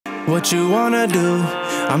What you wanna do?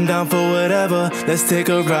 I'm down for whatever. Let's take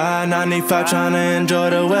a ride, 95, tryna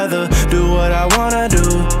enjoy the weather. Do what I wanna do.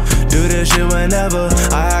 Do this shit whenever.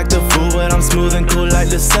 I act a fool, but I'm smooth and cool like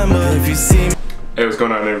December. If you see me. Hey, what's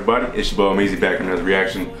going on, everybody? It's your boy Omeezy back with another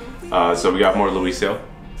reaction. So we got more Lloyiso.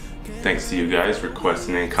 Thanks to you guys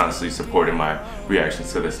requesting and constantly supporting my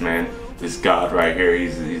reactions to this man. This god right here,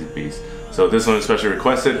 he's a beast. So this one is especially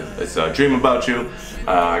requested. It's Dream About You.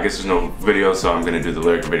 I guess there's no video, so I'm gonna do the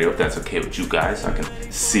lyric video if that's okay with you guys. I can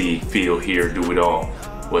see, feel, hear, do it all,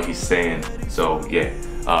 what he's saying. So yeah,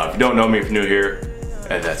 if you don't know me, if you're new here,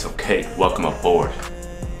 that's okay. Welcome aboard.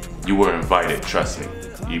 You were invited, trust me.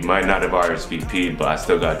 You might not have RSVP'd, but I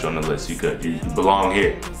still got you on the list. You good, you belong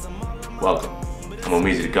here. Welcome. I'm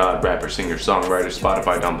Omeezy the God, rapper, singer, songwriter,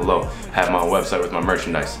 Spotify down below. Have my own website with my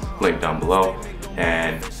merchandise, link down below.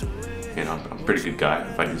 And you know, I'm a pretty good guy,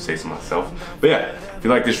 if I do say so myself. But yeah, if you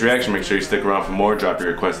like this reaction, make sure you stick around for more. Drop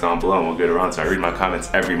your requests down below and we'll get around. So I read my comments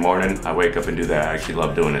every morning. I wake up and do that. I actually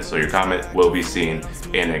love doing it. So your comment will be seen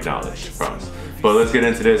and acknowledged, I promise. But let's get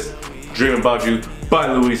into this. Dream About You by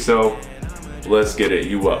Lloyiso. Let's get it.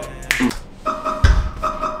 You up.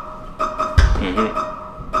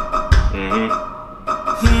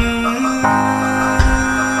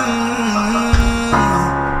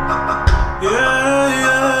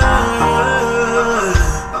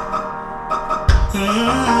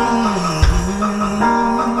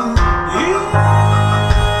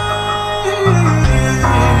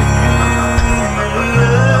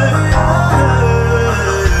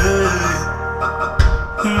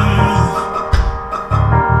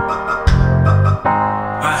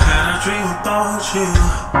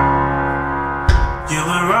 You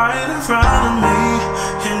were right in front of me.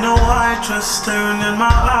 You know I just staring in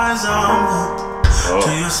my eyes. I'm hooked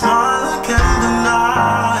to your smile, I can't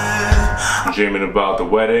deny it. Dreaming about the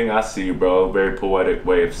wedding. I see you, bro. Very poetic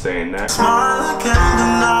way of saying that. Smile, I can't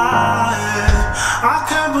deny it. I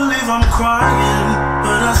can't believe I'm crying,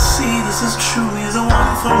 but I see this is truly the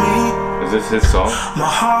one for me. Is this his song? My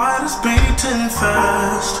heart is beating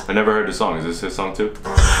fast. I never heard the song. Is this his song too?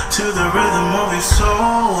 To the rhythm of his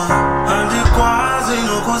soul.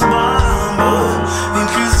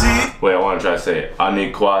 Wait, I want to try to say it.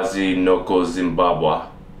 Ani quasi noko Zimbabwe.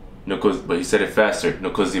 But he said it faster.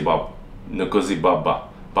 Noko Zimbabwe.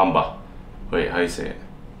 Bamba. Wait, how you say it?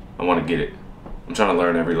 I want to get it. I'm trying to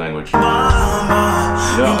learn every language. No.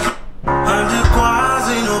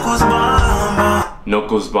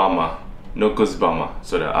 Nokozbama. Nokozbama.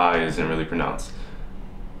 So the I isn't really pronounced.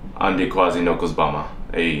 Andi quasi Nokozbama.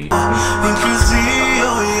 Hey.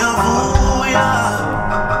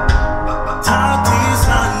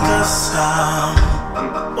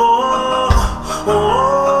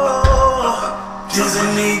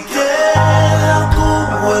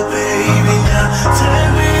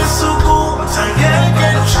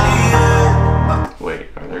 Wait,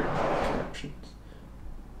 are there captions?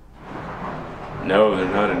 No, they're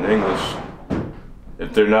not in English.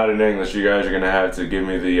 If they're not in English, you guys are gonna have to give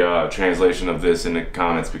me the translation of this in the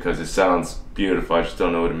comments because it sounds beautiful. I just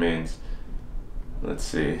don't know what it means. Let's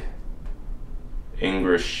see.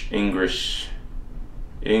 English.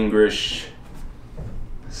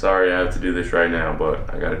 Sorry, I have to do this right now, but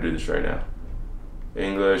I gotta do this right now.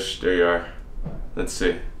 English, there you are. Let's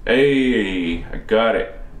see. Hey, I got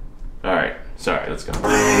it. All right, sorry, let's go. Of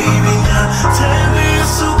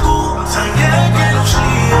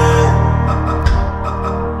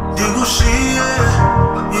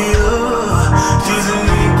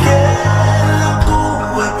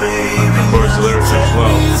course, the lyrics are slow.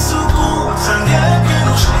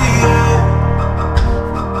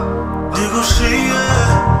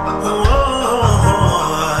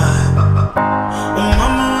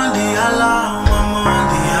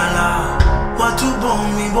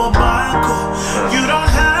 You don't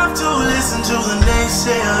have to listen to the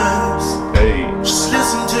naysayers. Hey. Just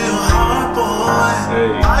listen to your heart, boy.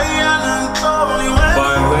 Hey.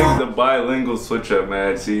 The bilingual switch up,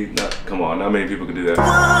 man. See, come on, not many people can do that.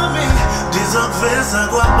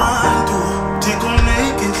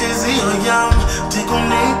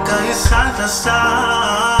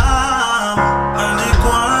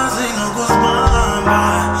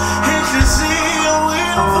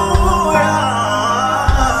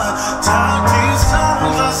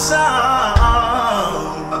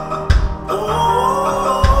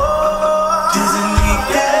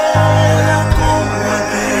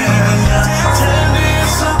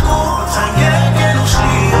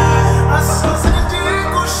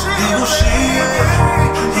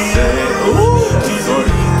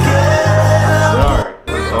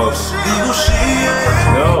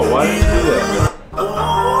 No, why did you do that?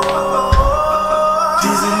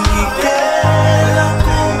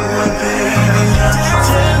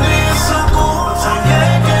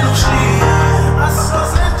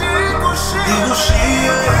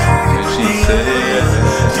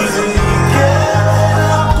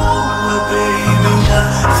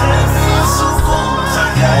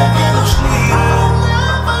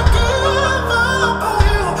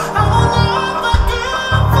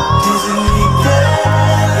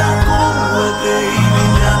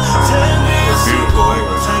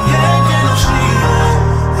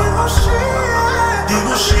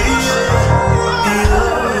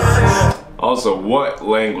 what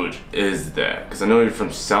language is that? Because I know you're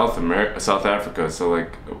from South Africa, so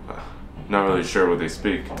like, not really sure what they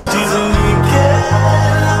speak.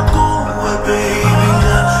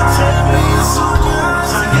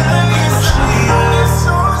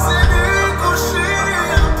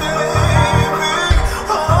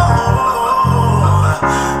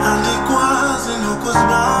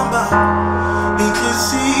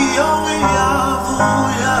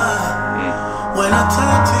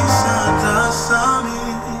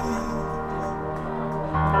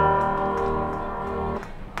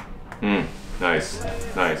 Nice,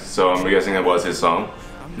 nice. So I'm guessing that was his song,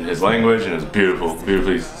 in his language, and it's beautiful,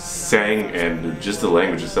 beautifully sang, and just the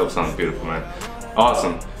language itself sounds beautiful, man.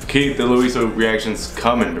 Awesome. Keep the Lloyiso reactions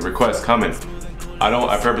coming, the requests coming.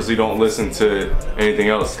 I purposely don't listen to anything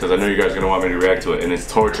else because I know you guys are gonna want me to react to it, and it's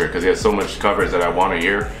torture because he has so much covers that I want to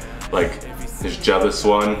hear. Like there's Jealous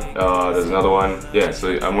one, there's another one. Yeah,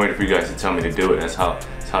 so I'm waiting for you guys to tell me to do it. That's how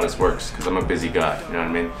this works because I'm a busy guy. You know what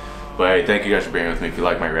I mean? But hey, thank you guys for being here with me. If you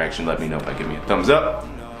like my reaction, let me know by giving me a thumbs up.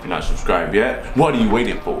 If you're not subscribed yet, what are you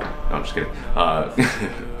waiting for? No, I'm just kidding.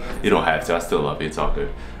 You don't have to. I still love you. It's all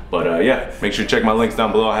good. But yeah, make sure to check my links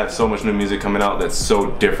down below. I have so much new music coming out that's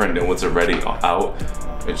so different than what's already out.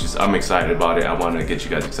 It's just, I'm excited about it. I want to get you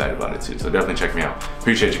guys excited about it too. So definitely check me out.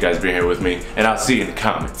 Appreciate you guys being here with me. And I'll see you in the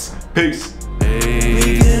comments. Peace.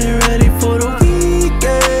 Hey.